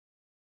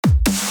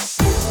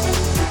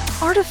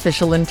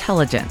artificial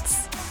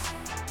intelligence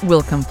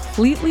will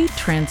completely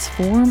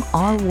transform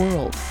our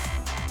world.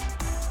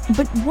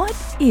 But what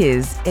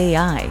is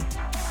AI?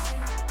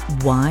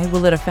 Why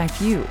will it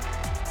affect you?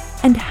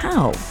 And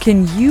how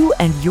can you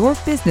and your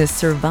business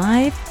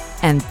survive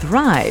and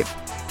thrive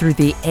through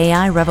the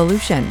AI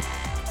revolution?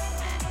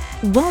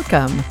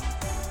 Welcome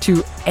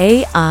to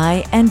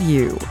AI and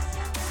You.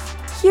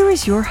 Here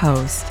is your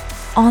host,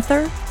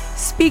 author,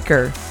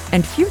 speaker,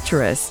 and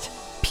futurist,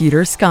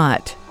 Peter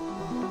Scott.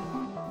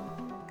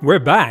 We're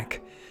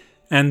back,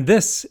 and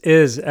this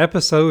is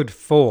episode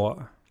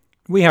 4.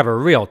 We have a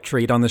real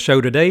treat on the show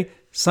today.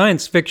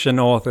 Science fiction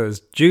authors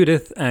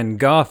Judith and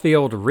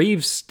Garfield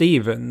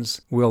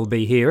Reeves-Stevens will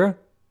be here.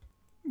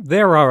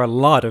 There are a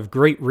lot of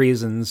great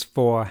reasons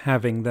for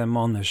having them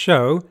on the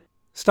show,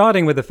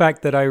 starting with the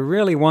fact that I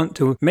really want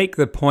to make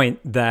the point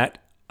that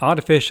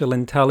artificial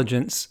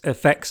intelligence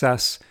affects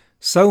us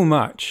so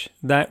much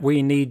that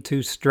we need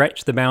to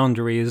stretch the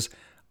boundaries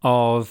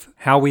of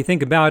how we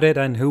think about it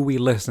and who we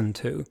listen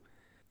to.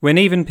 When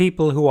even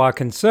people who are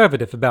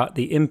conservative about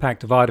the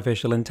impact of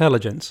artificial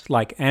intelligence,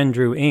 like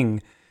Andrew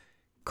Ng,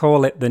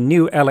 call it the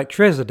new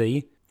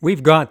electricity,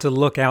 we've got to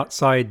look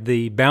outside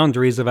the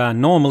boundaries of our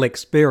normal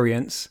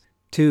experience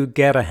to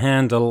get a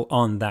handle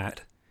on that.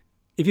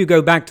 If you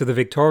go back to the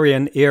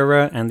Victorian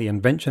era and the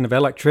invention of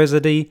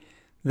electricity,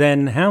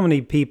 then how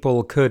many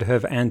people could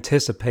have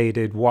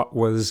anticipated what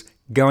was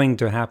going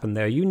to happen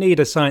there? You need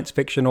a science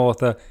fiction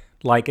author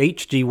like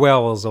H.G.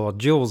 Wells or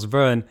Jules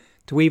Verne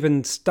to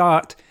even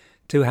start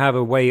to have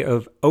a way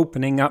of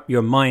opening up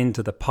your mind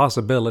to the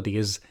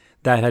possibilities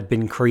that had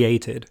been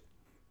created.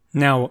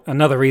 Now,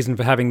 another reason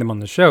for having them on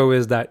the show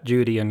is that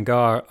Judy and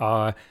Gar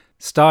are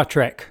Star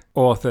Trek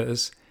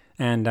authors,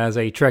 and as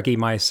a Trekkie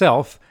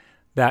myself,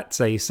 that's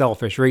a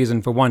selfish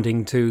reason for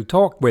wanting to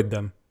talk with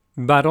them.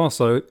 But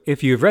also,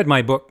 if you've read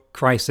my book,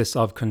 Crisis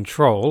of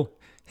Control,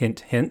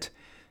 hint, hint,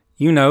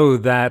 you know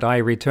that I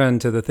return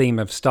to the theme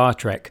of Star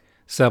Trek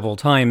several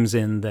times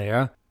in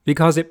there,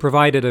 because it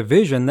provided a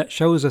vision that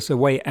shows us a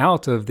way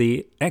out of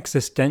the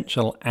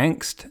existential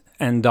angst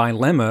and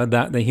dilemma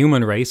that the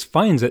human race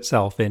finds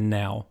itself in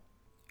now.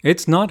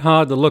 It's not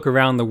hard to look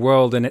around the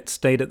world in its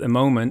state at the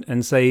moment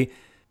and say,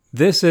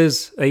 this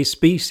is a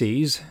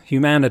species,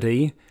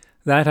 humanity,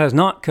 that has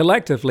not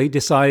collectively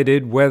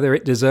decided whether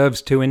it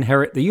deserves to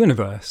inherit the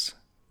universe.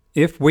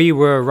 If we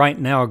were right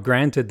now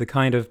granted the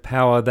kind of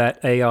power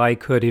that AI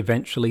could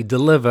eventually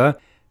deliver,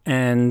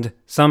 and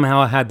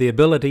somehow had the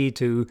ability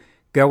to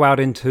go out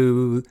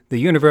into the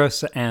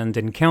universe and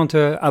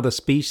encounter other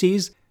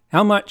species,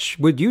 how much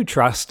would you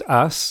trust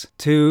us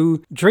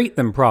to treat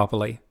them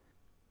properly?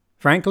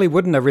 Frankly,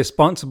 wouldn't a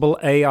responsible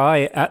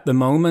AI at the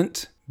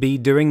moment be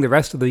doing the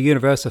rest of the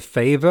universe a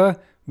favor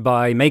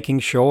by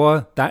making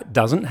sure that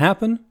doesn't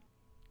happen?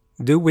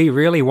 Do we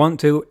really want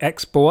to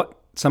export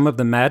some of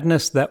the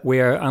madness that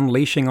we're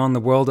unleashing on the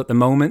world at the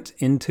moment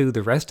into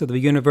the rest of the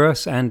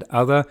universe and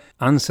other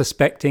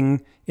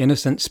unsuspecting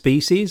innocent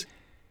species?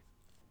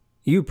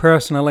 You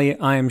personally,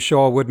 I am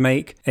sure, would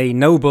make a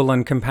noble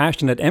and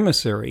compassionate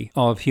emissary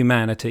of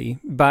humanity,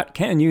 but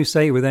can you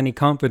say with any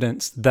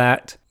confidence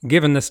that,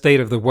 given the state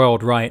of the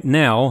world right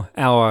now,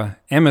 our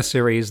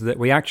emissaries that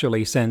we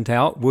actually sent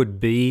out would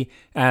be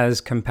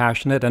as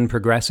compassionate and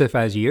progressive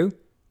as you?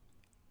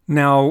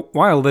 Now,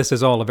 while this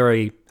is all a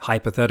very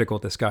hypothetical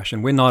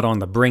discussion, we're not on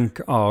the brink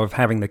of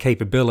having the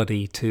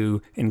capability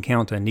to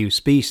encounter new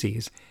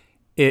species.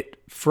 It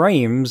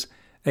frames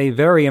a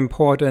very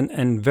important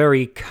and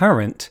very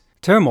current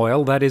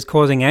turmoil that is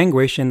causing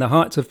anguish in the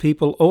hearts of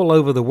people all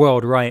over the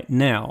world right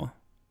now.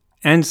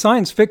 And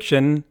science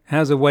fiction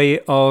has a way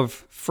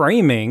of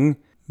framing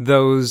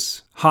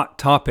those hot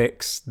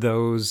topics,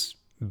 those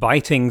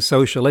biting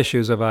social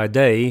issues of our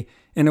day,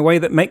 in a way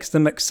that makes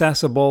them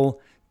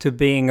accessible to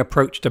being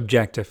approached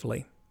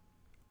objectively.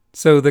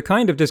 So the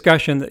kind of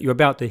discussion that you're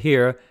about to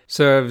hear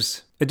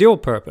serves a dual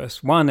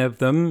purpose. One of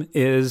them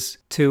is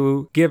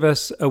to give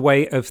us a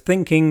way of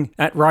thinking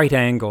at right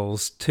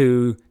angles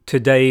to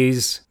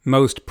today's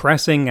most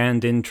pressing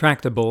and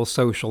intractable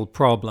social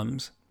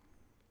problems.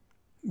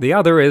 The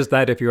other is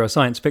that if you're a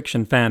science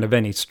fiction fan of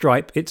any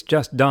stripe, it's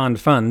just darn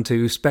fun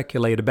to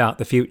speculate about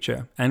the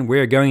future, and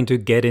we're going to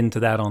get into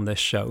that on this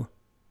show.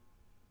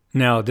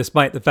 Now,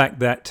 despite the fact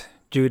that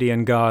Judy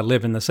and Gar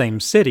live in the same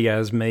city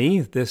as me,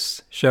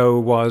 this show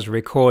was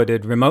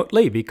recorded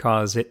remotely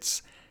because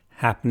it's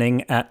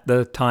happening at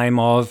the time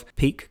of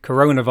peak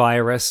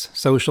coronavirus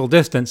social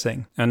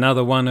distancing.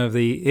 Another one of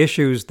the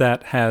issues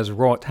that has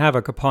wrought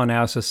havoc upon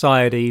our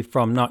society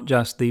from not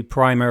just the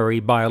primary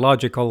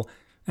biological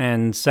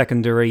and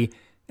secondary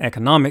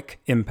economic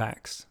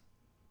impacts.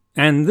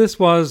 And this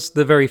was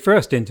the very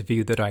first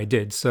interview that I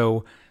did,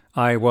 so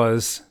I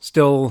was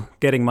still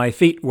getting my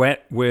feet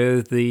wet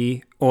with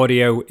the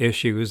audio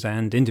issues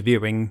and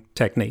interviewing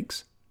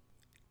techniques.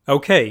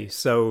 Okay,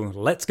 so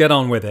let's get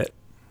on with it.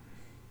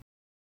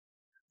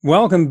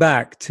 Welcome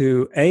back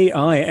to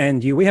AI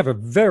and You. We have a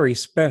very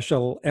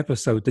special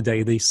episode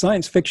today. The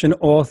science fiction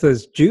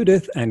authors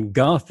Judith and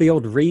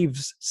Garfield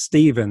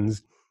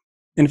Reeves-Stevens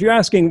And if you're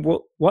asking,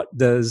 well, what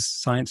does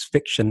science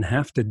fiction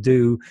have to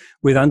do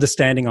with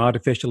understanding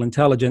artificial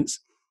intelligence?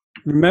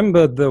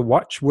 Remember, the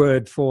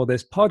watchword for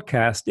this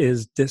podcast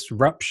is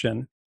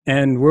disruption.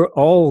 And we're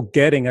all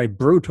getting a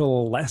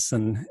brutal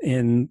lesson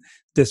in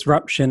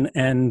disruption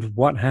and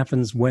what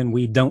happens when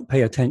we don't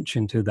pay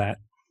attention to that.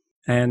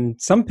 And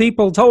some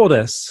people told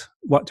us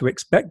what to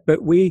expect,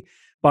 but we,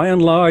 by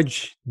and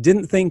large,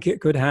 didn't think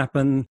it could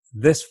happen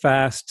this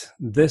fast,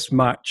 this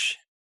much.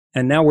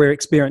 And now we're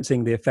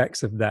experiencing the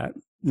effects of that.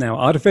 Now,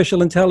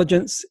 artificial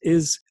intelligence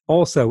is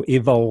also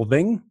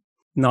evolving,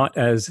 not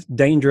as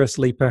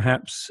dangerously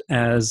perhaps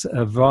as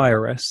a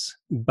virus,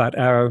 but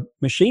our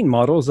machine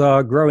models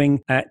are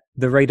growing at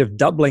the rate of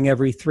doubling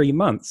every 3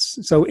 months.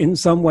 So in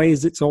some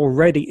ways, it's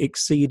already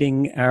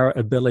exceeding our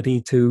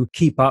ability to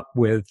keep up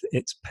with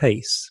its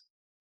pace.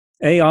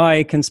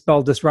 AI can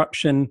spell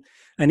disruption,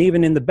 and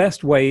even in the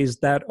best ways,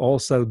 that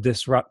also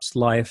disrupts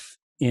life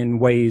in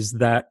ways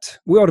that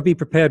we ought to be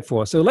prepared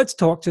for. So let's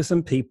talk to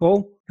some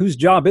people whose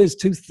job is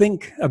to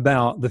think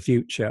about the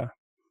future.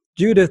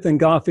 Judith and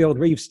Garfield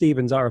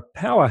Reeves-Stevens are a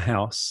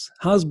powerhouse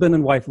husband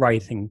and wife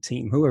writing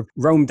team who have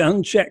roamed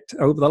unchecked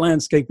over the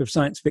landscape of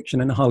science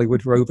fiction in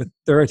Hollywood for over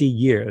 30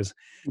 years,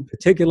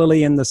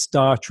 particularly in the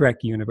Star Trek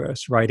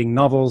universe, writing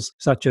novels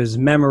such as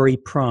Memory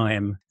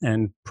Prime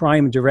and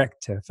Prime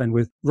Directive, and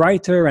with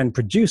writer and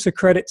producer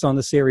credits on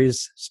the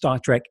series Star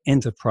Trek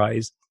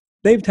Enterprise.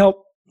 They've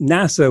helped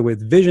NASA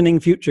with visioning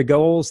future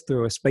goals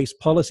through a space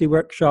policy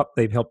workshop.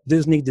 They've helped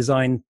Disney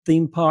design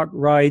theme park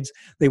rides.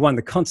 They won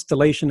the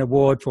Constellation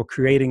Award for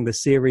creating the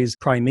series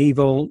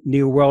Primeval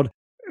New World.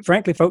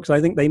 Frankly, folks, I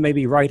think they may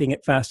be writing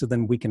it faster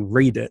than we can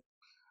read it.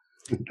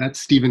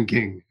 That's Stephen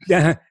King.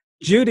 Yeah,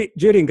 Judy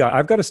and Guy,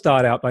 I've got to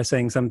start out by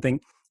saying something.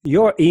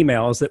 Your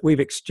emails that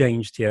we've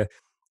exchanged here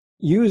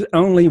use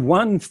only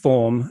one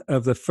form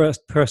of the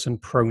first person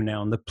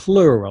pronoun, the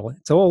plural.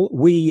 It's all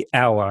we,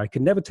 our. I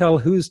can never tell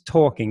who's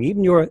talking.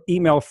 Even your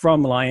email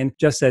from Lion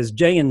just says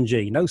J and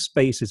G, no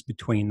spaces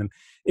between them.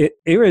 It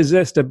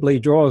irresistibly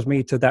draws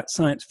me to that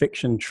science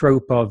fiction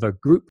trope of a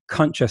group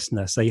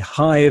consciousness, a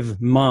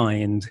hive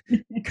mind,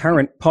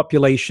 current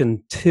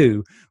population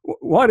 2.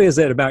 What is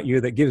it about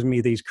you that gives me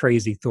these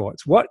crazy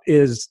thoughts? What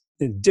is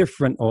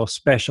different or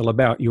special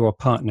about your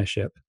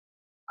partnership?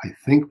 I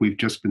think we've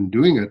just been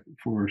doing it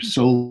for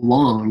so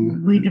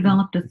long. We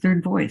developed a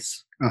third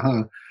voice.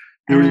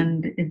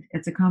 And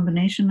it's a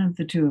combination of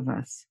the two of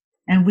us.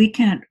 And we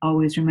can't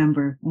always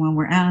remember when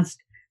we're asked.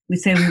 We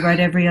say we write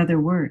every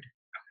other word,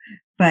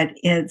 but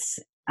it's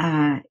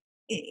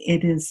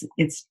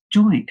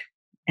joint,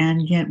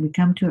 and yet we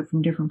come to it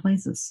from different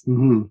places.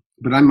 Mm-hmm.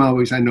 But I know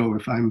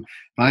if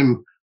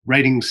I'm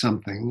writing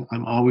something,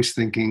 I'm always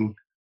thinking,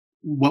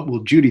 what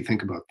will Judy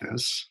think about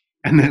this?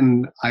 And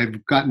then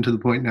I've gotten to the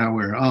point now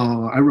where,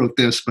 I wrote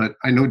this, but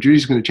I know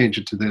Judy's going to change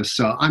it to this,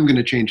 so I'm going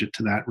to change it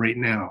to that right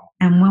now.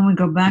 And when we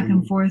go back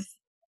and forth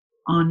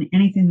on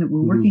anything that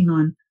we're working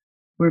on,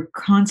 we're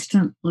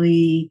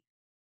constantly,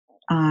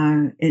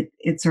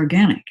 it's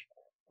organic,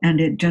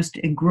 and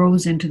it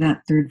grows into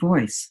that third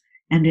voice.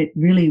 And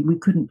we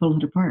couldn't pull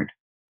it apart.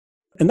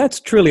 And that's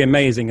truly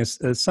amazing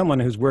as someone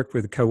who's worked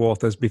with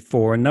co-authors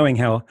before and knowing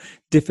how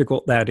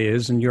difficult that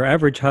is. And your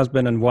average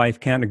husband and wife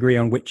can't agree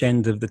on which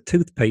end of the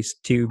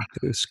toothpaste tube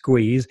to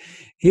squeeze.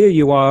 Here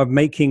you are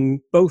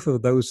making both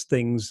of those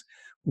things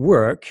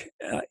work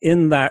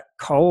in that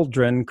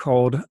cauldron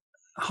called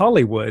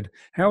Hollywood.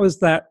 How has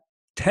that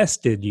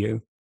tested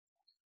you?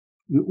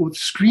 Well,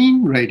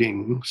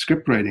 screenwriting,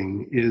 script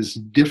writing is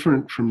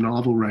different from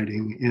novel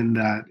writing in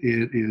that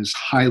it is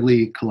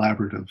highly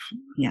collaborative.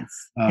 Yes,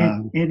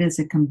 it is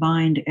a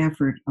combined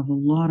effort of a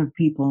lot of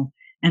people,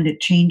 and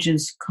it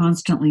changes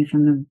constantly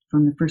from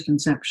the first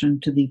inception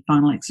to the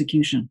final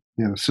execution.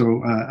 Yeah,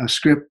 so a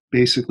script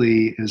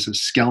basically is a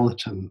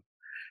skeleton,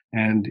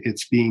 and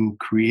it's being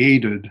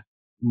created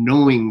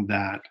knowing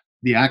that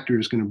the actor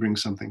is going to bring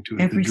something to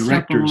it. The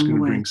director is going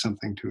to bring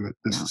something to it.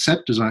 The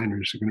set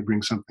designers are going to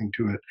bring something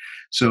to it.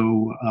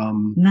 So,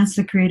 and that's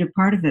the creative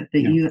part of it that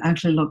you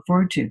actually look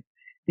forward to,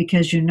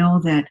 because you know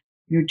that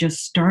you're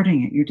just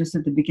starting it. You're just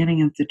at the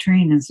beginning of the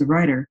train as the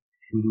writer.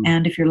 Mm-hmm.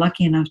 And if you're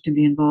lucky enough to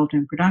be involved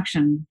in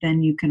production,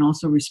 then you can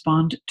also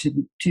respond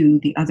to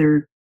the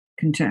other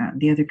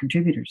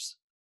contributors.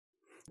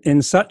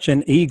 In such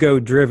an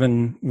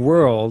ego-driven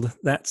world,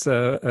 that's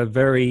a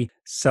very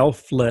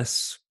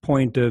selfless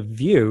point of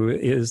view.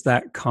 Is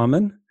that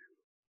common?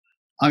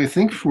 I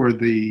think for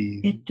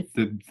the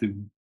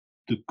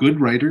good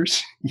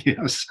writers,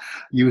 yes,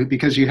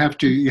 because you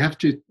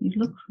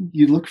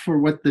look for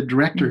what the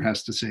director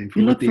has to say.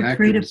 You look for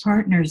creative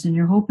partners, and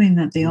you're hoping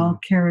that they all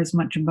care as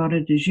much about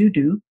it as you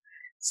do,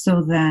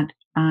 so that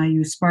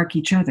you spark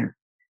each other.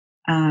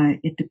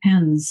 It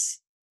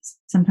depends.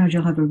 Sometimes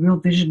you'll have a real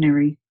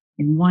visionary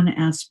in one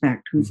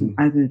aspect who's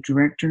either the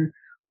director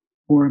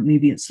or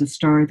maybe it's the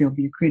star. There'll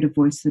be a creative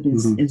voice that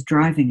is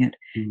driving it,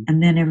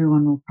 and then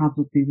everyone will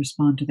probably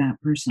respond to that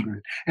person.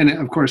 Right. And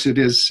of course it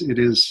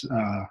is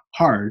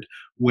hard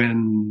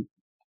when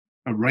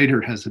a writer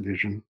has a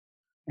vision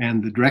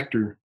and the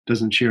director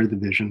doesn't share the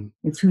vision.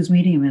 It's whose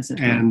medium is it?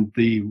 And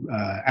the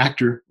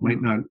actor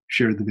might not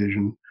share the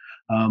vision.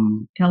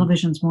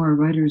 Television's more a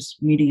writer's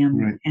medium,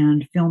 right.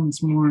 and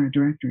film's more a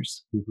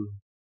director's.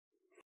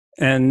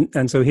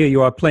 And so here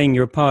you are playing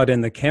your part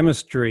in the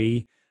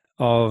chemistry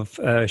of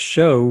a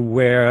show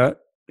where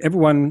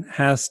everyone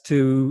has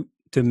to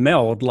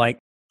meld like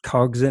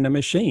cogs in a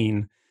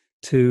machine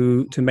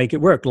to make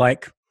it work,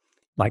 like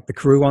the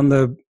crew on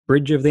the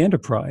bridge of the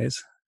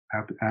Enterprise.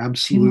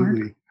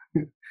 Absolutely.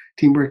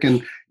 Teamwork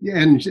and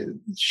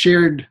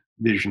shared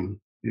vision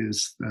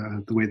is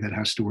the way that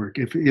has to work.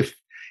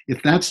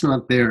 If that's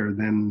not there,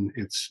 then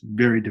it's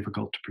very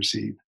difficult to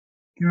proceed.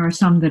 There are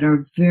some that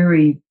are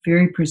very,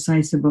 very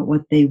precise about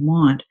what they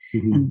want,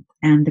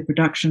 and the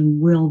production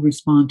will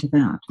respond to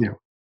that. Yeah.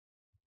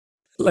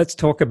 Let's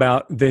talk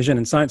about vision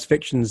and science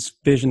fiction's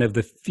vision of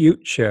the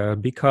future,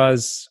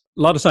 because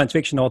a lot of science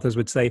fiction authors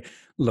would say,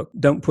 look,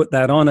 don't put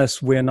that on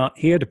us. We're not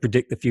here to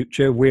predict the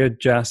future. We're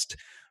just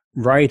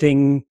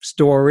writing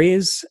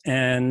stories,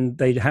 and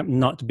they happen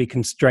not to be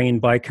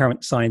constrained by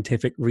current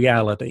scientific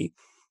reality.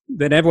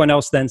 But everyone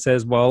else then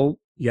says, well,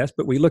 yes,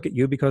 but we look at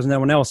you because no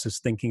one else is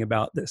thinking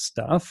about this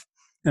stuff.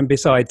 And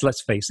besides,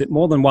 let's face it,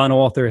 more than one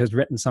author has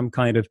written some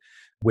kind of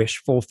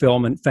wish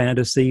fulfillment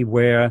fantasy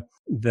where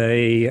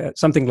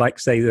something like,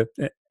 say,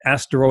 the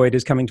asteroid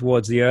is coming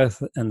towards the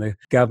Earth and the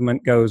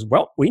government goes,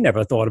 well, we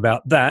never thought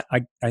about that.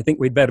 I think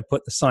we'd better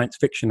put the science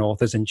fiction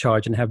authors in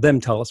charge and have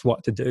them tell us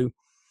what to do.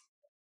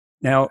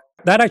 Now,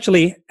 that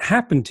actually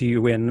happened to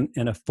you in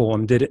a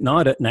form, did it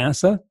not, at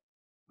NASA?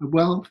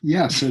 Well,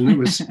 yes, and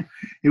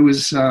it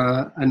was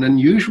an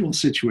unusual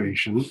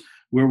situation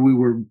where we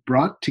were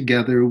brought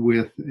together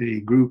with a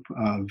group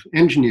of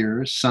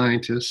engineers,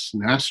 scientists,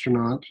 an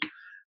astronaut,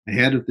 the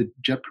head of the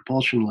Jet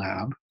Propulsion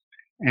Lab,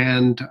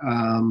 and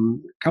a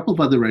couple of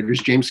other writers.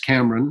 James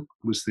Cameron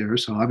was there,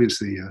 so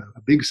obviously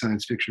a big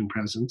science fiction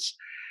presence.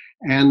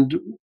 And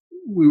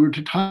we were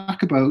to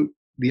talk about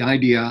the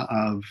idea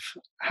of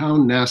how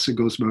NASA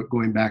goes about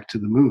going back to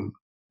the moon.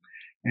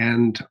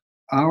 And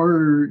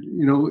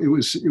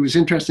it was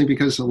interesting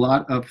because a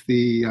lot of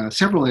the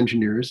several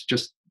engineers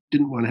just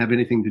didn't want to have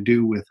anything to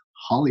do with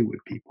Hollywood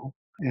people,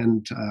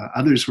 and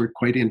others were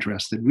quite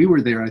interested. We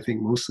were there, I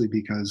think, mostly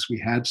because we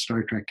had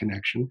Star Trek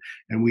connection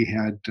and we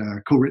had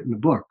co-written a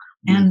book.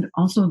 And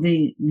also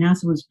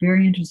NASA was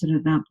very interested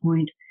at that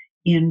point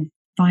in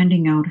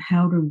finding out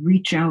how to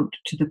reach out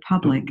to the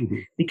public,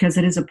 because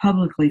it is a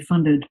publicly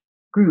funded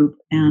group,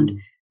 and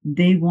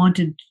they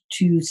wanted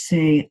to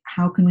say,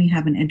 how can we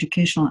have an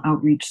educational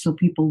outreach so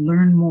people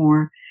learn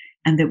more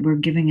and that we're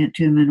giving it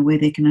to them in a way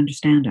they can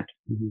understand it.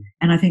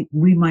 And I think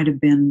we might have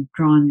been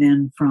drawn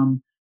then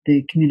from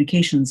the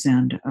communications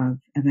end of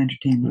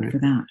entertainment for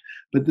that.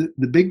 But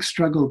the big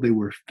struggle they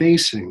were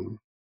facing,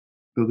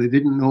 though they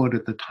didn't know it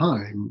at the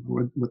time,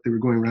 what they were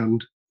going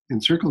around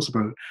in circles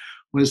about,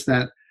 was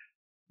that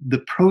the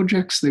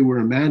projects they were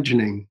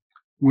imagining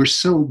were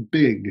so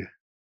big,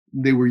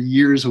 they were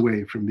years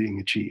away from being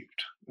achieved.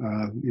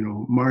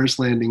 Mars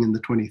landing in the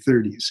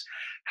 2030s.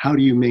 How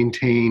do you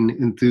maintain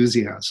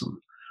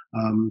enthusiasm?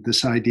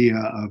 This idea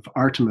of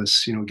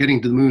Artemis, getting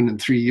to the moon in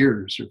 3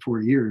 years or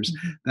 4 years,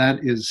 that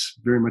is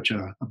very much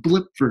a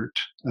blipvert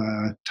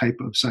type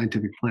of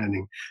scientific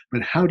planning.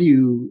 But how do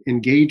you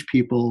engage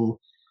people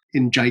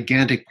in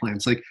gigantic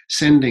plans, like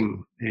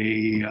sending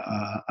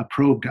a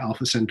probe to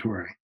Alpha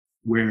Centauri,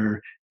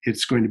 where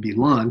it's going to be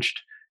launched,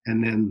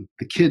 and then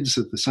the kids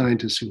of the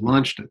scientists who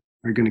launched it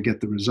are going to get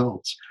the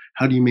results?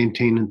 How do you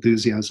maintain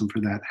enthusiasm for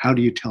that? How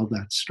do you tell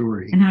that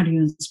story? And how do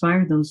you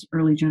inspire those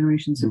early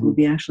generations that will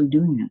be actually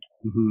doing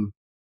it?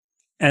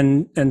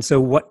 And so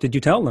what did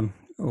you tell them?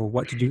 Or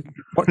what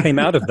came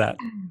out of that?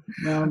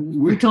 Well,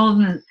 we told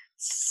them that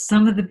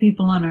some of the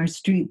people on our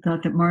street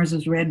thought that Mars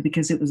was red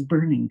because it was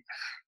burning.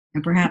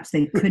 And perhaps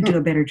they could do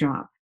a better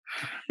job.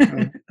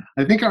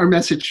 I think our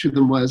message to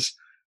them was,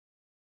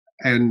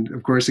 and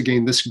of course,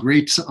 again, this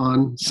grates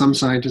on some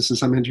scientists and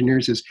some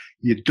engineers, is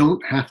you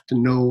don't have to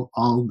know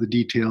all the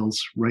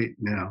details right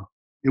now.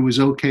 It was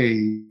okay,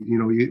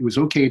 it was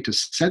okay to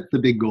set the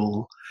big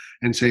goal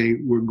and say,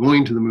 we're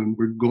going to the moon,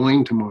 we're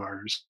going to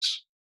Mars,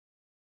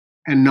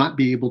 and not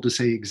be able to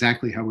say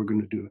exactly how we're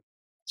going to do it.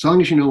 As long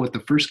as you know what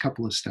the first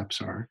couple of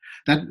steps are,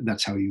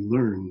 that's how you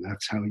learn.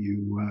 That's how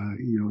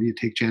you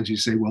take chances. You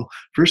say, well,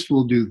 first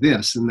we'll do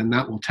this, and then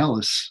that will tell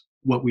us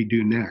what we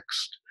do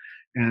next.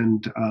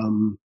 And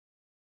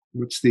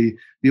what's the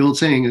old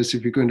saying is,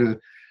 if you're going to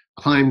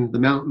climb the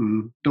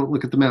mountain, don't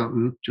look at the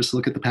mountain, just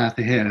look at the path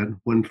ahead,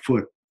 1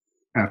 foot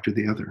after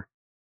the other.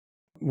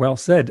 Well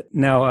said.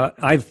 Now,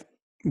 I've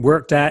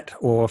worked at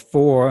or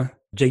for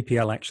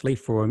JPL actually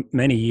for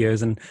many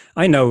years, and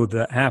I know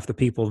that half the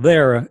people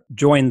there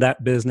joined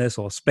that business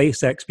or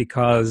SpaceX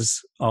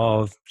because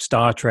of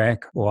Star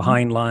Trek or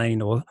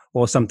Heinlein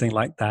or something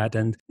like that.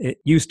 And it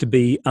used to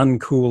be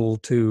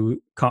uncool to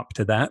cop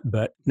to that,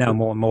 but now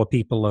more and more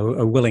people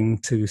are willing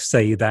to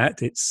say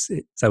that it's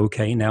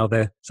okay. Now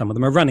some of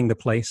them are running the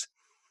place.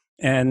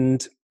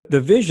 And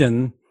the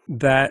vision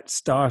that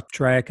Star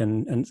Trek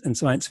and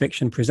science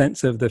fiction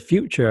presents of the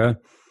future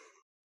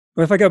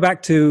Well, if I go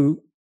back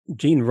to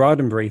Gene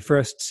Roddenberry,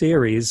 first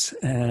series,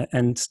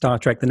 and Star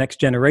Trek The Next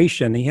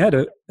Generation, he had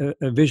a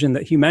vision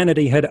that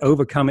humanity had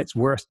overcome its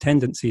worst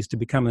tendencies to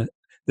become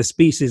the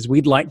species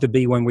we'd like to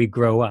be when we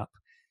grow up.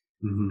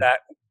 Mm-hmm. That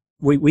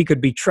we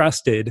could be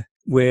trusted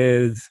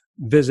with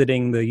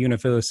visiting the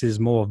universe's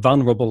more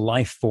vulnerable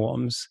life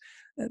forms.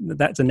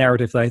 That's a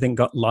narrative that I think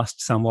got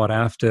lost somewhat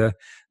after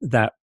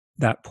that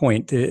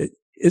point.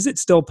 Is it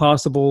still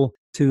possible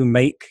to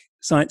make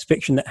science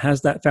fiction that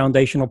has that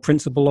foundational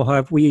principle, or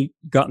have we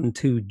gotten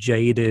too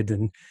jaded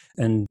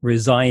and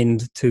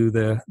resigned to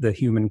the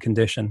human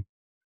condition?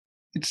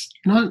 It's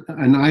not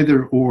an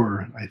either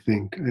or, I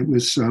think. It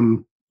was...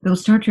 Though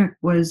Star Trek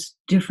was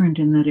different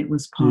in that it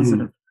was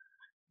positive.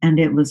 And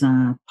it was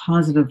a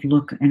positive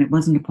look, and it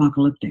wasn't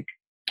apocalyptic.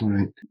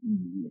 Right.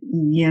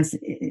 Yes,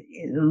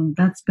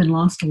 that's been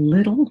lost a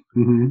little.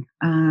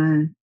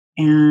 But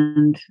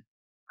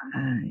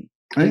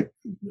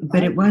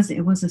it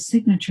was a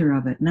signature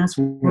of it, and that's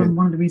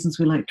one of the reasons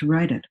we like to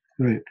write it.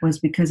 Right. Was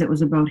because it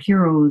was about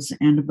heroes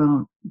and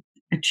about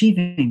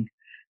achieving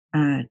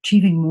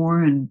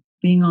more and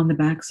being on the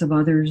backs of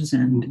others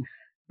and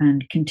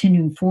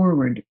continuing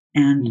forward.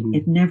 And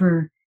it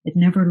never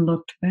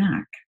looked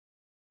back.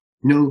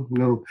 No.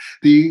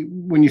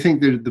 When you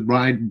think there's the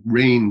wide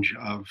range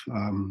of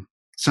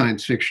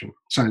science fiction,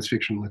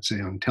 let's say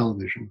on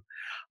television,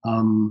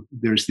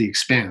 there's The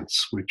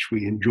Expanse, which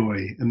we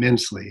enjoy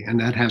immensely, and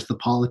that has the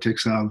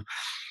politics of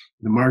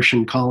the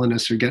Martian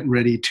colonists are getting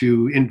ready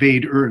to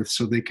invade Earth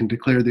so they can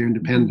declare their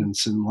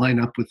independence and line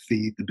up with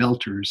the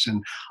Belters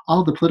and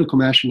all the political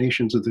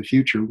machinations of the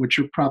future, which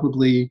are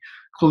probably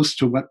close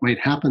to what might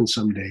happen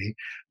someday,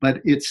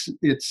 but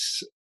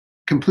it's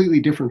completely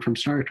different from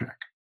Star Trek.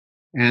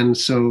 And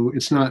so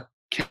it's not,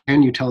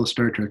 can you tell a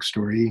Star Trek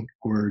story,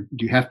 or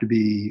do you have to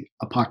be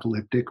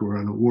apocalyptic or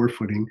on a war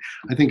footing?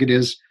 I think it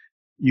is,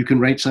 you can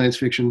write science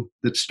fiction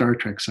that's Star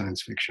Trek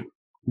science fiction,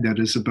 that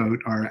is about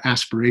our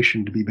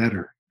aspiration to be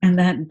better. And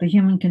that the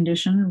human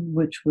condition,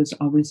 which was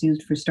always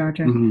used for Star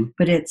Trek,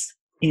 but it's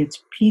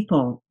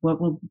people. What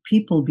will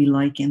people be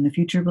like in the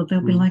future? Well,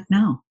 they'll be like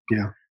now.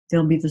 Yeah.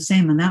 They'll be the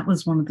same. And that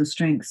was one of the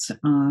strengths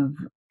of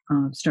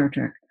Star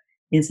Trek,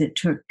 is it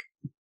took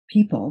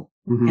people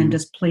and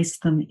just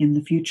placed them in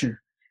the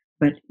future.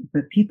 But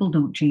people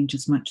don't change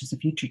as much as the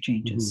future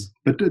changes.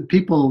 But the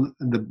people,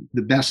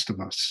 the best of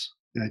us,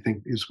 I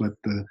think, is what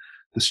the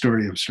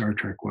story of Star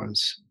Trek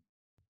was,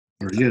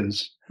 or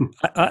is.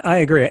 I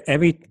agree.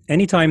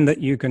 Anytime that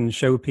you can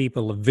show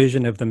people a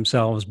vision of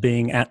themselves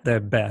being at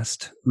their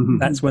best,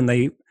 that's when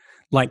they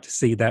like to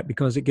see that,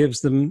 because it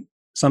gives them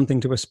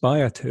something to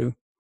aspire to.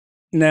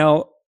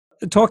 Now,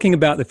 talking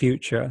about the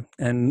future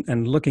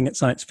and looking at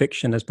science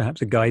fiction as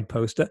perhaps a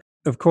guidepost,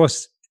 of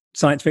course,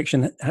 science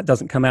fiction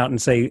doesn't come out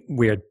and say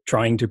we're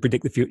trying to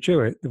predict the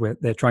future,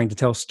 they're trying to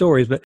tell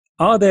stories, but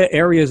are there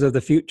areas of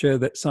the future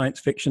that science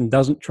fiction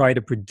doesn't try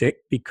to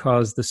predict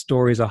because the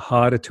stories are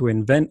harder to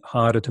invent,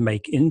 harder to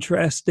make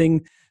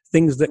interesting,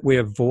 things that we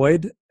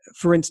avoid?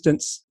 For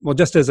instance, well,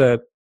 just as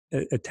a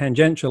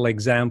tangential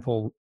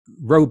example,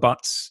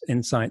 robots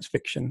in science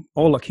fiction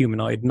all look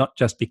humanoid, not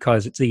just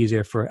because it's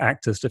easier for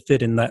actors to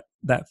fit in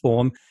that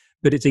form,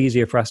 but it's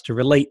easier for us to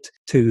relate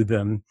to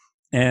them.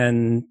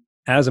 And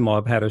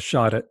Asimov had a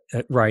shot at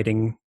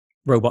writing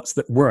robots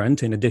that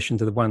weren't, in addition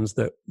to the ones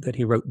that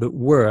he wrote that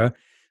were.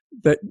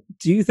 But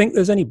do you think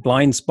there's any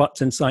blind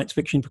spots in science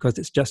fiction because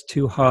it's just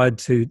too hard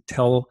to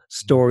tell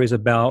stories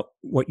about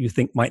what you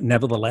think might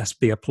nevertheless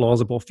be a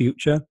plausible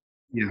future?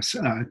 Yes,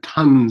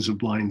 tons of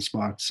blind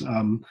spots.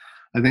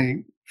 I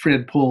think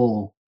Fred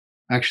Pohl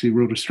actually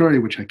wrote a story,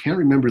 which I can't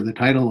remember the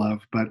title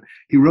of, but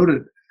he wrote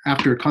it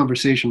after a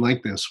conversation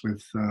like this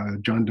with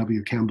John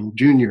W. Campbell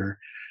Jr.,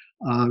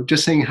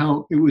 just saying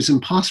how it was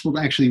impossible to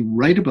actually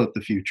write about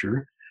the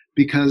future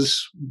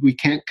because we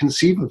can't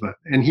conceive of it.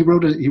 And he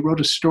wrote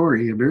a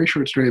story, a very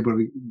short story about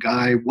a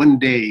guy one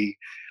day,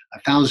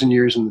 1,000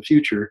 years in the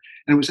future,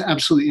 and it was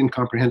absolutely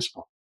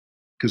incomprehensible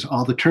because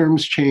all the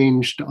terms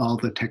changed, all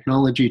the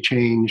technology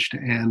changed.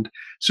 And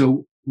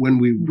so when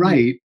we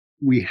write,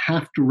 we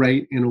have to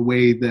write in a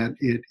way that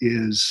it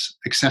is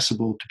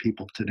accessible to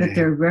people today. That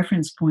there are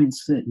reference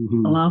points that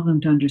allow them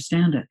to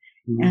understand it.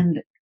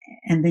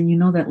 And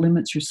then that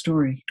limits your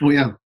story. Oh,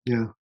 yeah.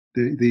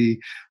 The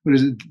what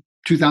is it?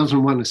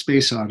 2001: A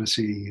Space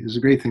Odyssey is a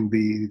great thing.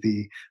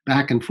 The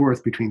back and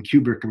forth between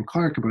Kubrick and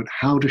Clarke about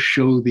how to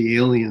show the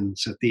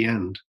aliens at the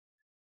end.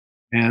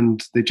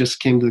 And they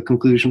just came to the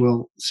conclusion,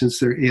 well, since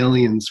they're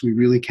aliens, we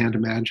really can't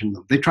imagine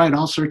them. They tried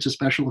all sorts of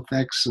special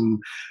effects and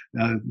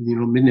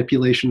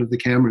manipulation of the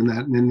camera and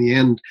that. And in the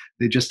end,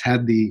 they just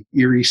had the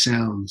eerie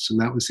sounds. And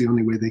that was the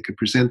only way they could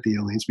present the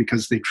aliens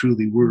because they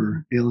truly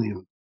were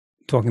alien.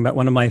 Talking about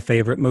one of my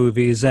favorite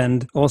movies.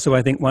 And also,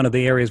 I think one of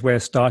the areas where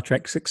Star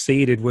Trek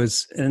succeeded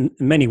was, in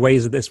many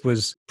ways, this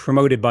was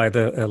promoted by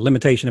the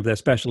limitation of their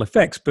special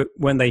effects. But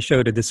when they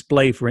showed a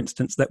display, for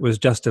instance, that was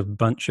just a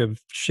bunch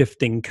of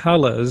shifting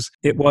colors,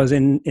 it was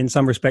in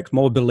some respects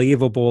more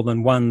believable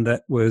than one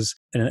that was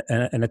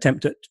an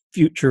attempt at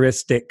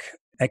futuristic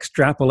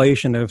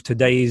extrapolation of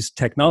today's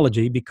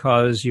technology,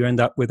 because you end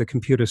up with a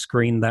computer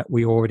screen that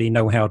we already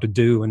know how to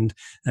do and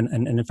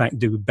in fact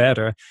do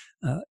better,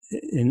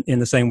 in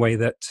the same way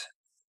that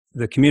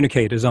the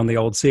communicators on the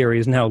old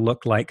series now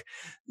look like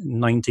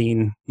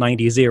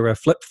 1990s era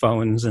flip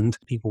phones, and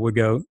people would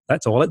go,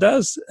 "That's all it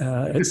does."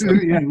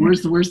 Yeah,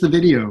 where's the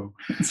video?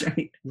 That's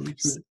right.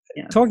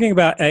 Yeah. Talking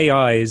about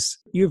AIs,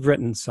 you've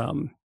written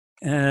some,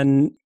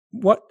 and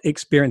what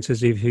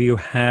experiences have you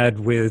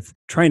had with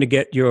trying to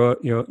get your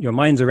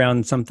minds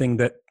around something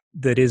that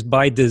is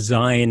by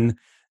design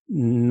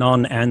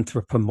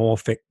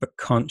non-anthropomorphic but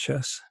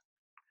conscious?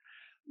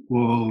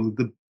 Well,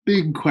 the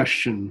big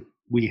question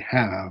we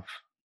have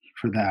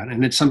for that,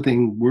 and it's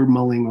something we're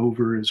mulling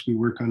over as we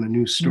work on a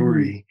new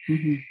story,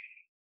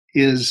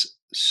 is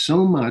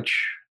so much,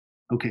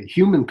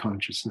 human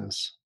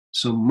consciousness,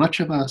 so much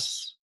of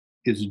us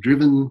is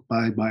driven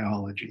by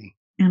biology.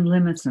 And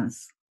limits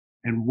us.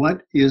 And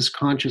what is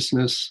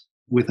consciousness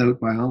without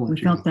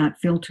biology? Without that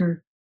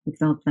filter,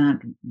 without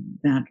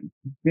that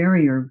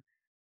barrier,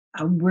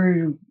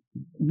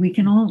 we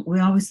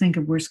always think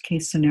of worst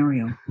case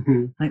scenario.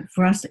 Like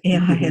for us,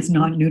 AI is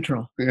not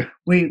neutral. Yeah.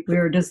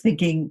 We're just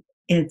thinking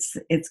it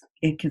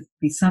could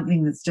be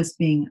something that's just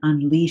being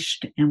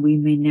unleashed, and we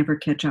may never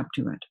catch up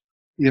to it.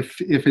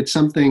 If it's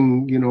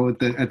something,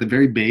 at the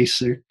very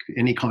basic,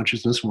 any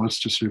consciousness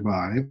wants to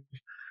survive.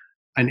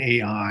 An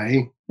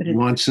AI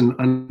wants an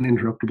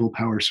uninterruptible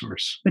power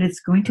source. But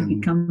it's going to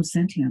become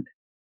sentient.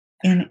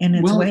 In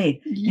its way.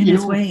 In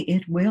its way,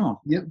 it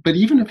will. Yeah, but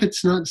even if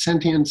it's not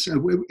sentience,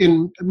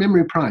 in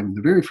Memory Prime,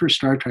 the very first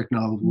Star Trek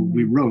novel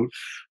we wrote,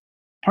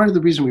 part of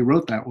the reason we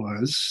wrote that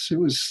was, it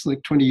was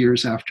like 20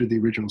 years after the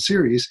original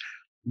series.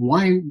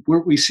 Why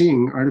weren't we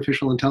seeing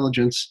artificial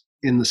intelligence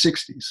in the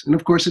 60s? And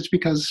of course, it's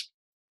because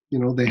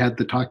they had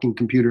the talking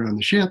computer on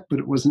the ship, but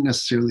it wasn't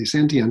necessarily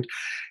sentient.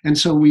 And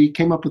so we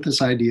came up with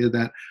this idea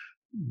that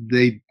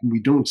we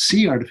don't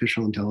see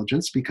artificial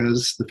intelligence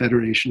because the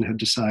Federation had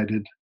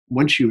decided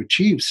once you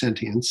achieve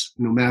sentience,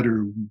 no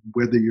matter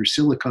whether you're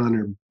silicon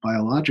or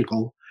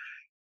biological,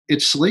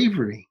 it's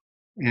slavery.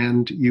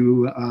 And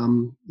you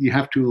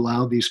have to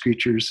allow these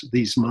creatures,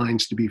 these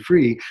minds, to be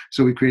free.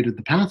 So we created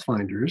the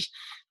Pathfinders,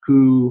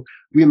 who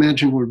we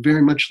imagined were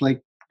very much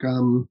like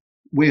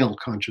whale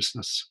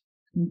consciousness.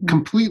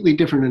 Completely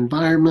different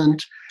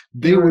environment.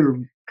 They were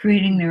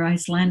creating their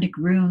Icelandic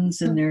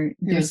runes in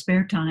their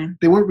spare time.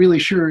 They weren't really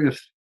sure if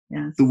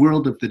the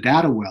world of the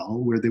data well,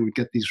 where they would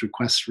get these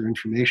requests for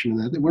information,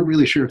 and they weren't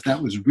really sure if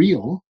that was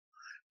real,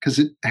 because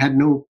it had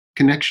no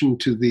connection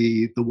to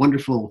the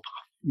wonderful,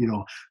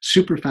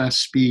 super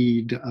fast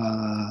speed,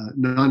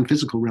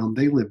 non-physical realm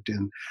they lived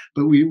in.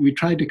 But we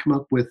tried to come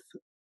up with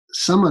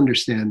some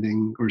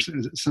understanding or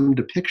some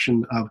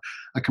depiction of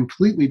a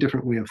completely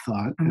different way of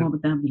thought. And what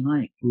would that be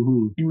like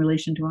in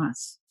relation to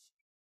us?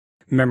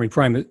 Memory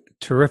Prime, a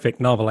terrific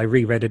novel. I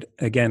reread it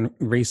again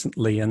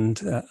recently,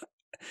 and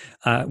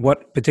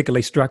what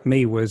particularly struck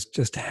me was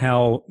just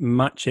how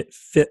much it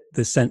fit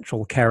the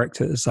central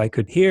characters. I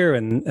could hear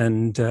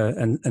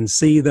and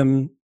see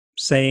them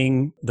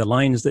saying the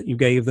lines that you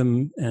gave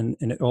them, and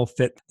it all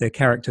fit their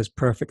characters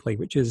perfectly,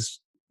 which is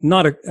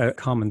not a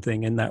common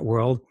thing in that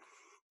world.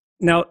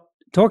 Now,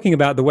 talking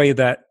about the way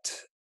that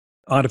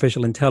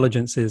artificial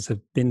intelligences have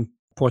been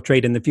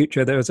portrayed in the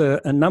future, there's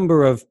a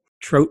number of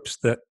tropes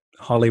that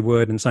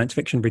Hollywood and science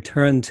fiction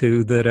return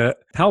to that are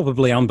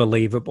palpably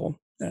unbelievable.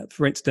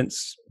 For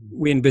instance,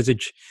 we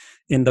envisage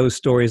in those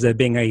stories there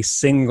being a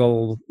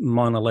single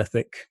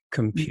monolithic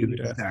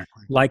computer,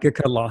 like a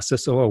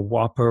Colossus or a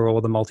Whopper or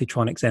the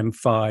Multitronics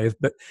M5.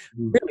 But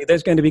really,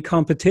 there's going to be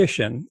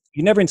competition.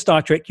 You never in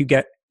Star Trek you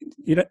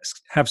don't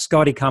have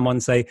Scotty come on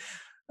and say,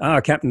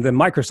 Captain, the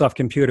Microsoft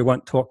computer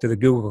won't talk to the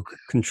Google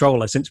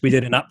controller since we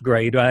did an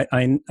upgrade.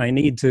 I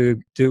need to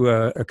do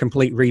a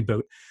complete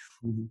reboot.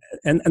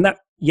 And that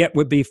yet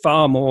would be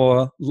far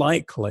more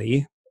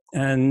likely.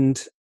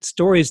 And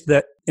stories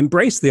that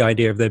embrace the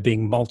idea of there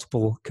being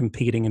multiple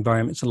competing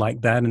environments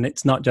like that, and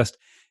it's not just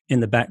in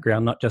the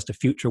background, not just a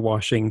future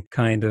washing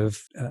kind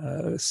of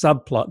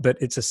subplot, but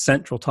it's a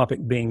central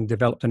topic being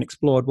developed and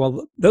explored.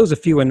 Well, those are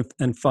few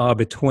and far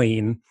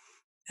between.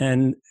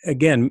 And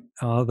again,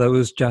 are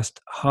those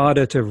just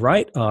harder to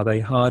write? Are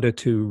they harder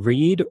to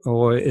read?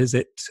 Or is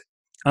it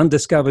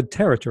undiscovered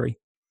territory?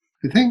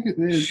 I think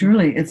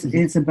surely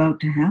it's about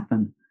to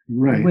happen.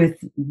 Right.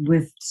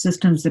 With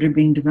systems that are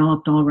being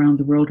developed all around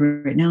the world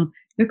right now,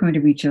 they're going to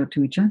reach out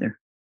to each other.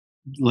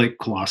 Like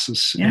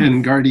Colossus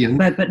and Guardian.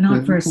 But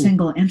not for a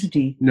single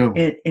entity. No.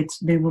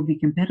 They will be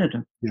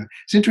competitive. Yeah.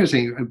 It's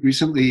interesting. I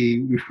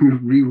recently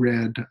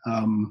reread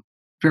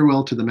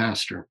Farewell to the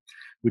Master,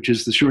 which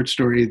is the short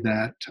story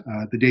that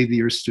The Day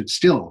the Earth Stood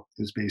Still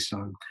is based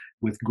on,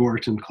 with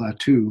Gort and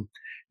Klaatu.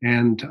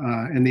 And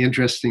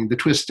the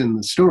twist in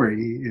the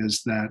story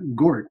is that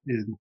Gort,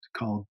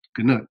 called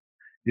Gnut,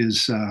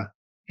 is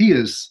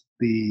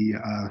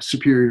the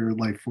superior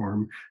life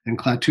form, and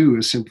Klaatu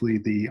is simply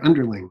the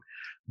underling.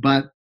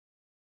 But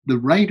the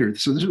writer,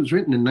 so this was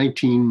written in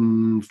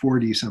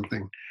 1940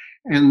 something,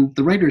 And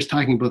the writer is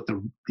talking about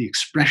the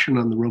expression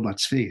on the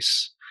robot's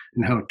face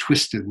and how it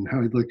twisted and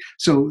how it looked.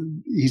 So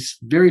he's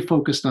very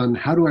focused on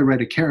how do I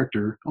write a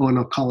character? Oh, and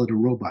I'll call it a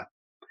robot.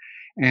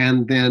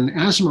 And then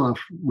Asimov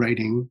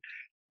writing,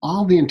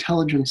 all the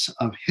intelligence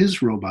of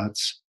his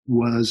robots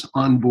was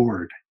on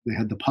board. They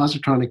had the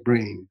positronic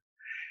brain.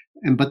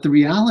 But the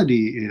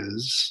reality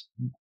is,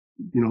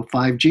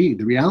 5G.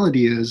 The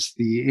reality is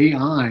the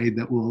AI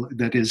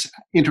that is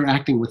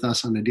interacting with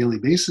us on a daily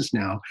basis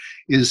now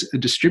is a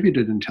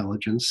distributed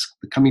intelligence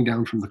coming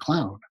down from the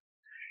cloud.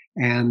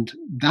 And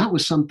that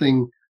was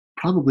something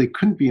probably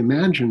couldn't be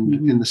imagined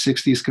in the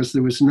 60s because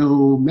there was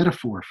no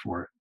metaphor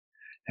for it.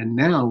 And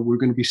now we're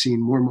going to be seeing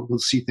more and more. We'll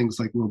see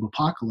things like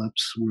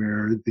Robopocalypse,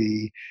 where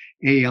the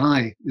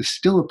AI is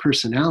still a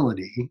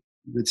personality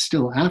that's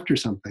still after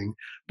something,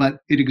 but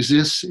it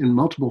exists in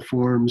multiple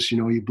forms.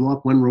 You blow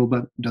up one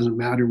robot, doesn't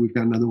matter, we've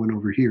got another one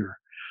over here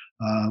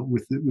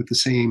with the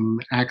same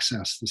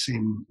access, the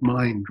same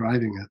mind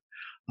driving it.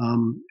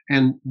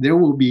 And there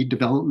will be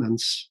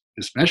developments,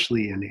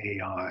 especially in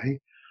AI,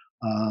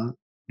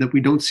 that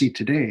we don't see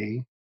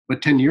today,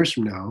 but 10 years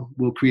from now,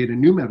 we'll create a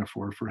new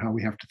metaphor for how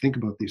we have to think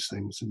about these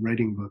things and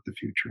writing about the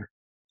future.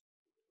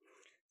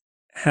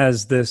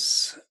 Has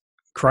this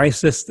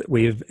crisis that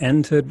we've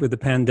entered with the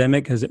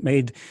pandemic, has it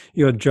made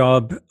your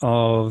job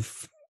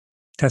of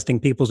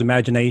testing people's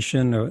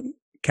imagination or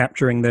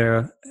capturing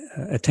their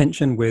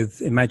attention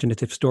with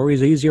imaginative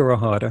stories easier or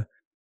harder?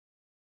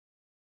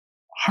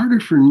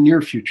 Harder for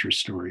near future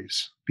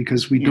stories,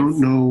 because we don't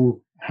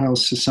know how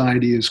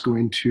society is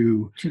going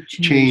to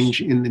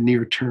change in the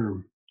near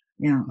term.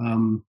 Yeah.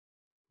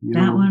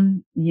 That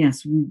one,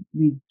 yes,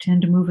 we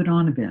tend to move it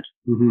on a bit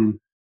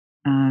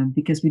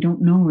because we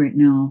don't know right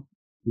now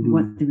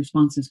what the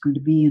response is going to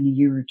be in a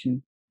year or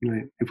two.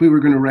 Right. If we were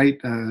going to write,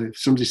 if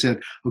somebody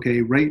said,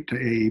 okay, write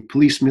a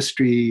police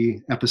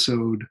mystery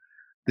episode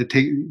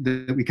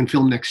that we can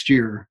film next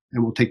year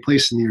and will take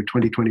place in the year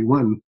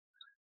 2021,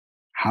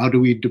 how do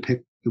we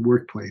depict the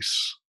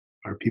workplace?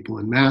 Are people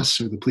in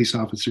masks? Are the police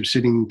officers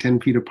sitting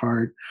 10 feet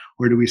apart?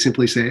 Or do we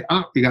simply say,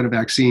 we got a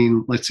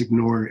vaccine, let's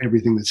ignore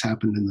everything that's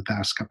happened in the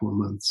past couple of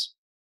months?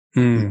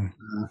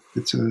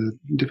 It's a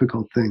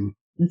difficult thing.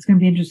 It's going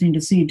to be interesting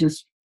to see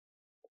just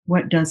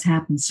what does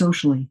happen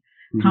socially,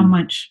 how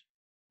much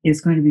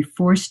is going to be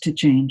forced to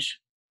change,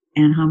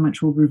 and how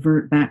much will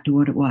revert back to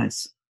what it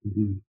was.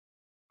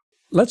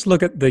 Let's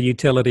look at the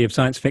utility of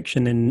science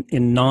fiction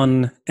in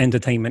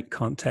non-entertainment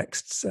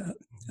contexts.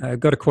 I've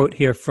got a quote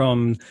here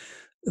from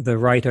the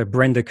writer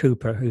Brenda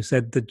Cooper, who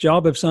said, "The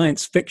job of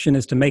science fiction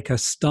is to make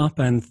us stop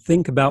and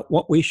think about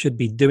what we should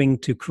be doing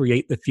to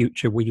create the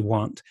future we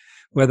want.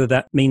 Whether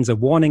that means a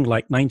warning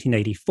like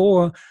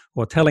 1984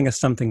 or telling us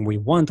something we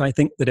want, I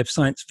think that if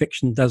science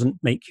fiction doesn't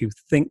make you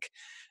think,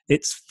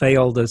 it's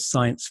failed as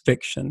science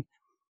fiction."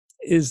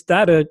 Is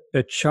that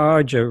a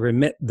charge, a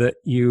remit that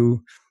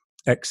you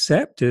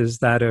accept? Is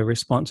that a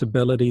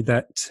responsibility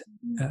that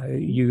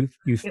you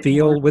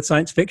feel with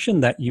science fiction,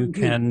 that you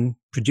can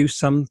produce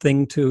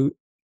something to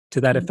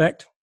that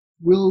effect?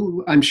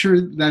 Well, I'm sure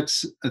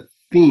that's a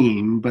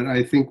theme, but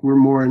I think we're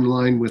more in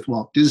line with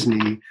Walt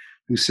Disney,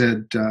 who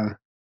said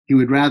he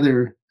would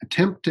rather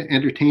attempt to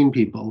entertain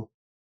people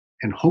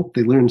and hope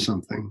they learn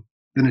something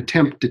than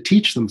attempt to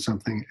teach them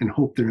something and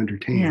hope they're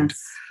entertained.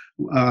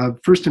 Yes.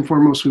 First and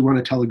foremost, we want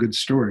to tell a good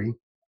story.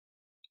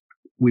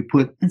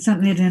 And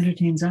something that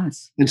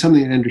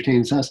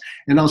entertains us.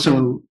 And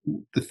also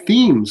the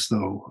themes,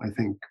 though, I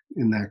think,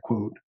 in that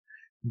quote,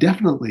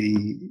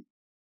 definitely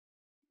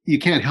you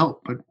can't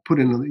help but put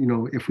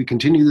in, if we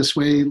continue this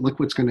way, look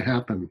what's going to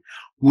happen.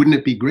 Wouldn't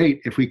it be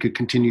great if we could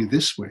continue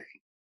this way?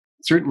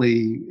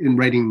 Certainly in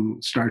writing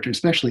Star Trek,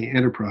 especially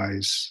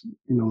Enterprise,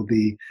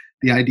 the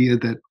idea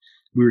that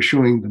we were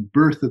showing the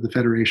birth of the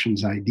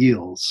Federation's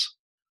ideals.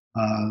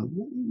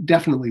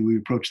 Definitely we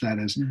approach that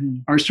as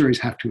our stories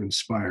have to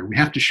inspire. We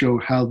have to show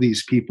how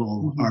these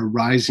people are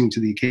rising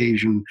to the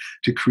occasion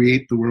to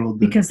create the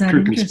world that because that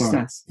Kirk interests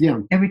inspired. us. Yeah.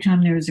 Every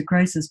time there is a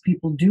crisis,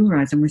 people do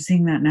rise, and we're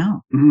seeing that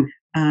now.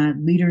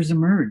 Leaders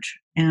emerge,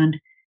 and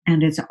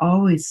it's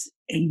always,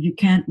 you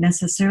can't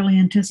necessarily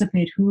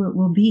anticipate who it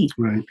will be.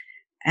 Right.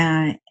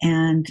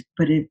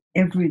 But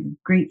every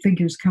great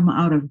figures come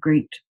out of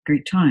great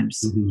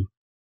times.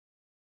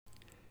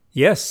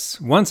 Yes,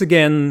 once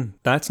again,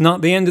 that's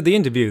not the end of the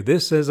interview.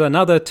 This is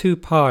another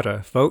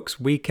two-parter,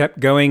 folks. We kept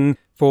going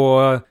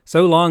for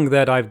so long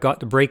that I've got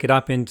to break it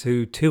up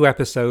into 2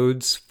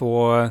 episodes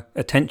for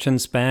attention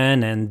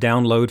span and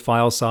download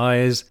file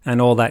size and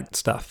all that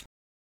stuff.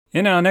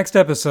 In our next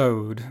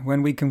episode,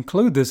 when we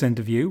conclude this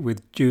interview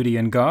with Judy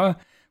and Gar,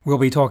 we'll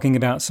be talking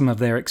about some of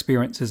their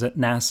experiences at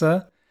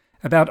NASA,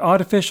 about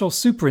artificial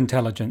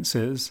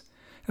superintelligences,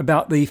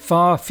 about the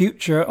far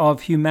future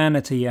of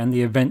humanity and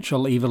the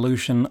eventual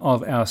evolution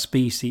of our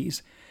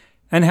species,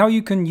 and how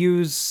you can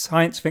use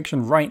science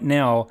fiction right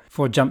now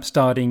for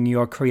jump-starting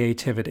your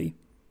creativity.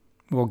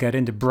 We'll get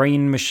into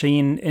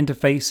brain-machine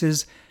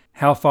interfaces,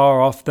 how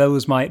far off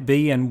those might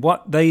be, and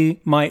what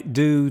they might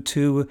do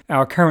to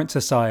our current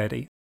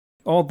society.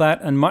 All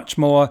that and much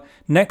more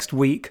next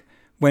week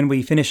when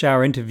we finish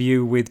our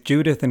interview with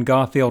Judith and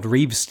Garfield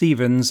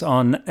Reeves-Stevens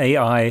on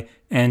AI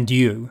and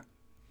you.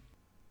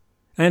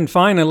 And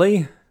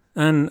finally,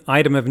 an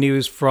item of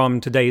news from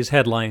today's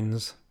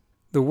headlines.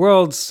 The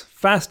world's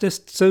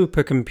fastest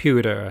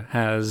supercomputer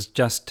has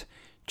just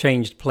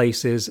changed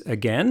places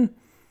again.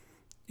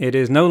 It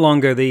is no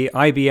longer the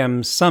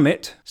IBM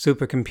Summit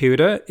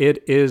supercomputer,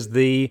 it is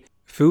the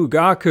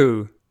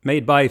Fugaku,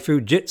 made by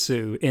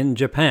Fujitsu in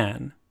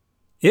Japan.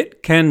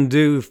 It can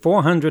do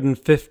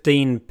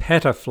 415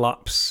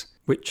 petaflops,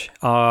 which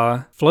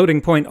are floating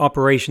point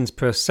operations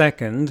per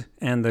second,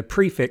 and the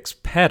prefix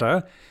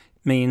peta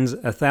means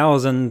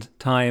 1,000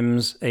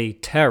 times a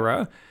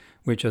tera,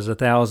 which is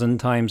 1,000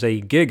 times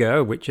a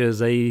giga, which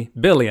is a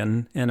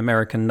billion in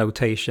American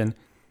notation.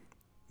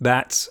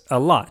 That's a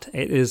lot.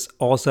 It is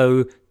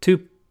also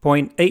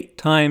 2.8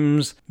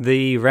 times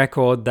the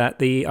record that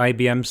the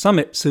IBM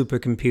Summit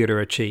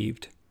supercomputer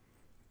achieved.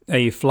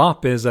 A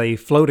flop is a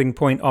floating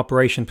point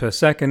operation per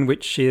second,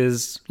 which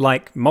is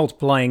like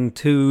multiplying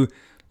two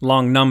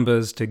long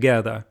numbers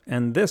together,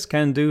 and this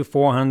can do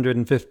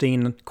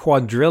 415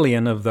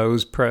 quadrillion of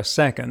those per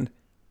second.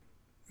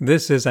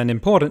 This is an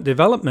important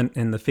development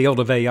in the field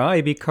of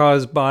AI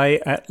because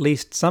by at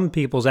least some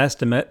people's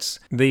estimates,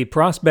 the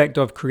prospect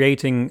of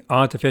creating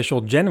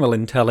artificial general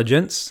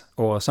intelligence,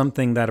 or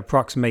something that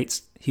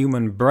approximates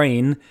human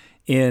brain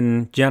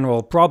in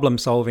general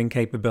problem-solving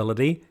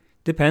capability,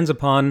 depends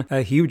upon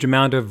a huge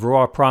amount of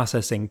raw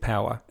processing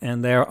power,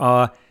 and there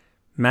are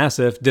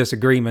massive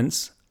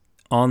disagreements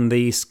on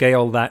the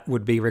scale that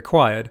would be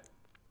required.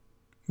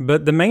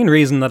 But the main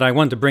reason that I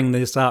want to bring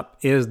this up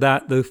is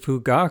that the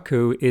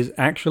Fugaku is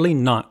actually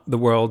not the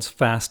world's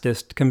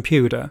fastest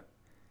computer.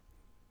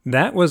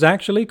 That was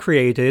actually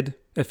created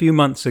a few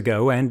months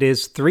ago and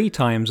is 3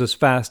 times as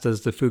fast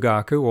as the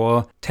Fugaku,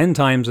 or 10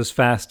 times as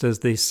fast as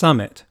the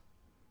Summit.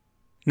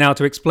 Now,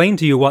 to explain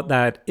to you what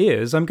that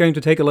is, I'm going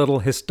to take a little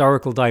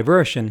historical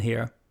diversion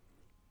here.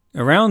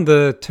 Around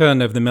the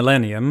turn of the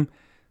millennium,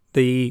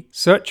 the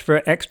Search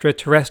for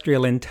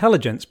Extraterrestrial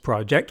Intelligence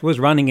project was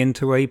running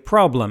into a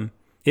problem.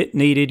 It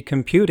needed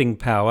computing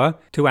power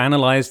to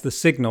analyze the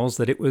signals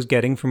that it was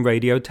getting from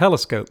radio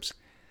telescopes.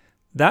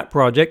 That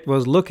project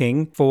was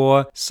looking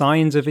for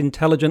signs of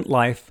intelligent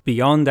life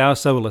beyond our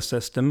solar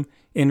system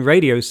in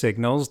radio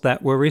signals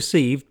that were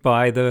received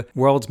by the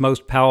world's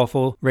most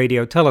powerful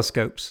radio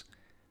telescopes.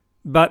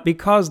 But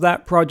because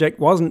that project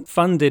wasn't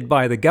funded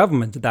by the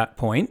government at that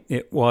point,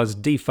 it was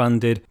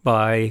defunded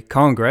by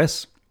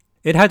Congress,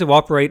 it had to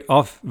operate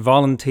off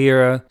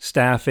volunteer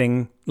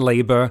staffing,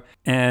 labor,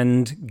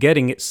 and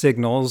getting its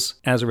signals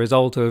as a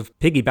result of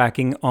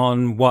piggybacking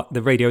on what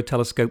the radio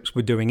telescopes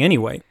were doing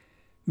anyway.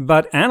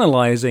 But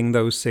analyzing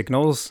those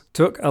signals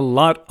took a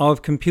lot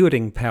of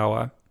computing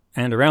power,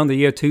 and around the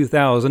year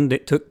 2000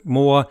 it took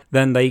more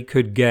than they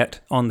could get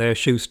on their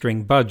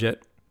shoestring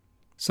budget.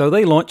 So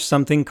they launched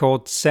something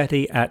called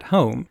SETI at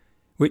Home,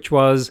 which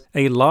was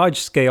a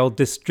large-scale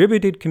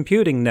distributed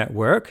computing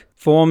network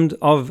formed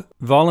of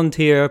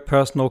volunteer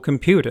personal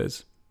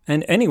computers.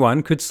 And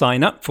anyone could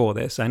sign up for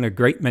this, and a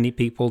great many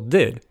people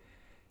did.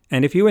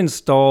 And if you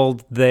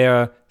installed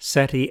their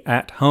SETI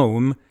at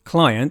Home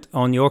client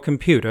on your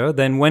computer,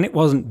 then when it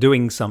wasn't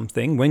doing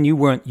something, when you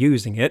weren't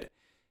using it,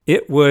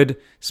 it would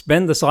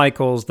spend the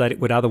cycles that it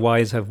would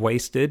otherwise have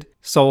wasted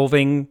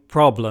solving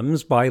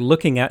problems by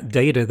looking at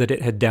data that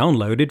it had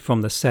downloaded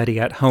from the SETI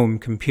at Home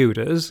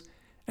computers,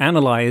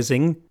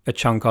 analyzing a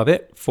chunk of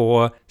it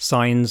for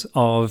signs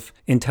of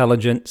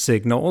intelligent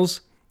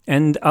signals,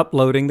 and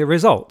uploading the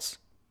results.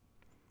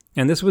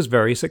 And this was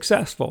very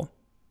successful.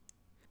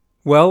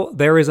 Well,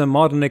 there is a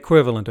modern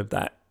equivalent of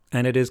that,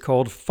 and it is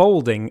called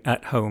folding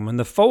at home, and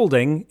the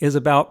folding is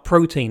about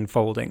protein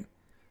folding.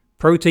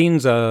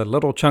 Proteins are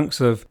little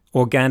chunks of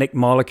organic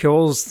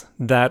molecules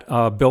that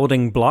are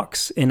building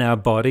blocks in our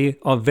body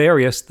of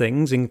various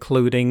things,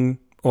 including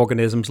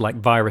organisms like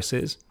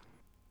viruses.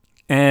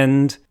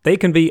 And they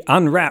can be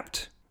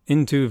unwrapped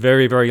into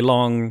very, very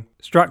long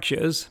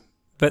structures,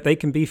 but they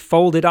can be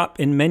folded up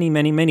in many,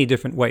 many, many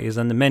different ways,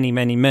 and the many,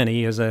 many,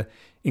 many is an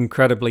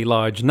incredibly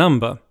large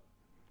number.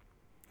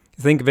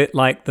 Think of it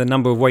like the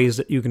number of ways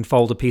that you can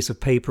fold a piece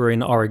of paper in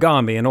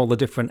origami and all the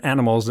different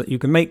animals that you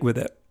can make with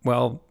it.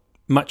 Well,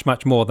 much,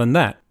 much more than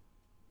that.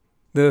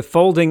 The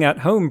Folding at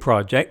Home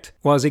project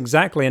was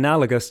exactly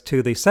analogous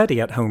to the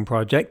SETI at Home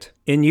project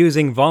in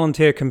using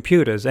volunteer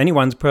computers.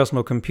 Anyone's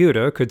personal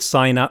computer could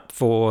sign up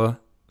for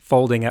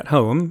Folding at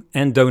Home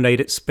and donate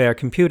its spare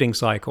computing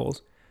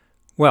cycles.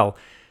 Well,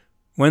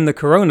 when the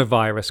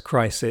coronavirus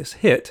crisis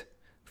hit,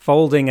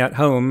 Folding at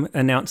Home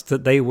announced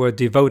that they were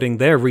devoting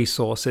their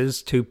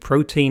resources to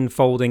protein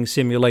folding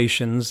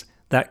simulations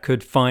that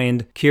could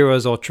find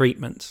cures or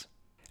treatments.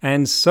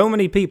 And so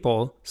many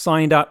people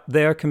signed up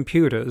their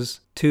computers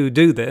to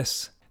do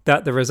this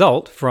that the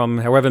result, from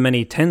however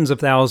many tens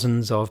of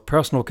thousands of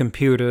personal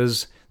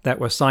computers that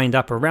were signed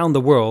up around the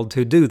world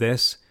to do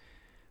this,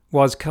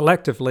 was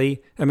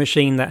collectively a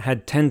machine that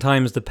had 10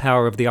 times the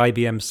power of the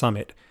IBM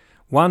Summit.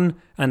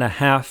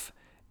 1.5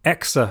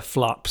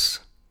 exaflops.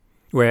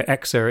 where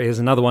exa is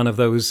another one of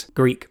those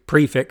Greek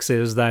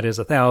prefixes that is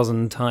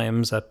 1,000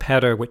 times a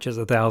peta, which is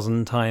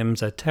 1,000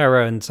 times a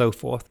tera, and so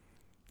forth.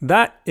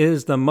 That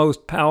is the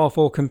most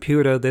powerful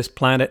computer this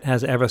planet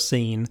has ever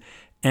seen,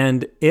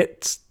 and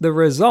it's the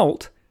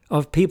result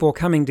of people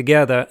coming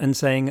together and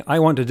saying, I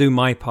want to do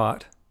my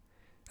part.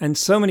 And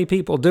so many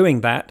people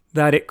doing that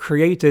it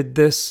created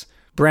this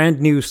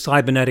brand new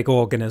cybernetic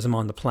organism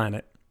on the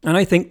planet. And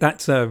I think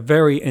that's a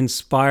very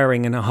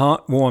inspiring and a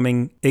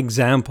heartwarming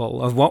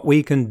example of what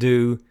we can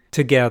do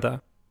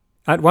together.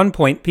 At one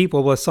point,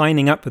 people were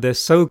signing up for this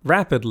so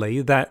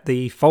rapidly that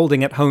the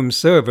folding-at-home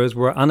servers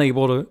were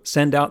unable to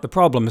send out the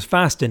problems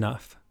fast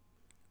enough.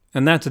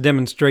 And that's a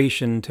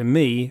demonstration to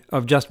me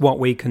of just what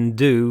we can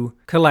do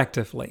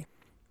collectively,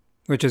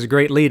 which is a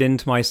great lead-in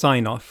to my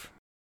sign-off.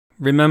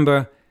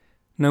 Remember,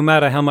 no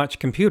matter how much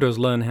computers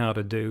learn how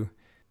to do,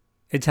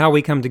 it's how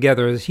we come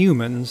together as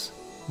humans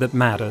that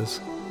matters.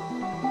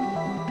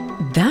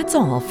 That's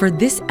all for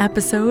this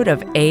episode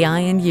of AI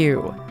and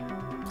You.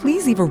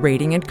 Please leave a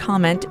rating and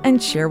comment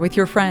and share with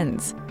your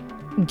friends.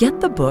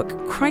 Get the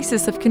book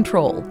Crisis of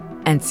Control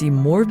and see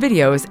more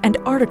videos and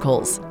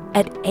articles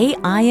at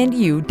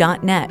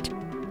aiandyou.net.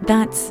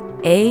 That's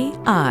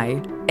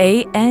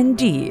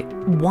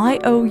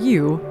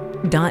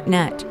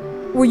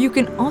aiandyou.net, where you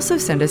can also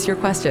send us your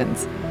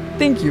questions.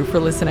 Thank you for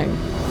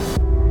listening.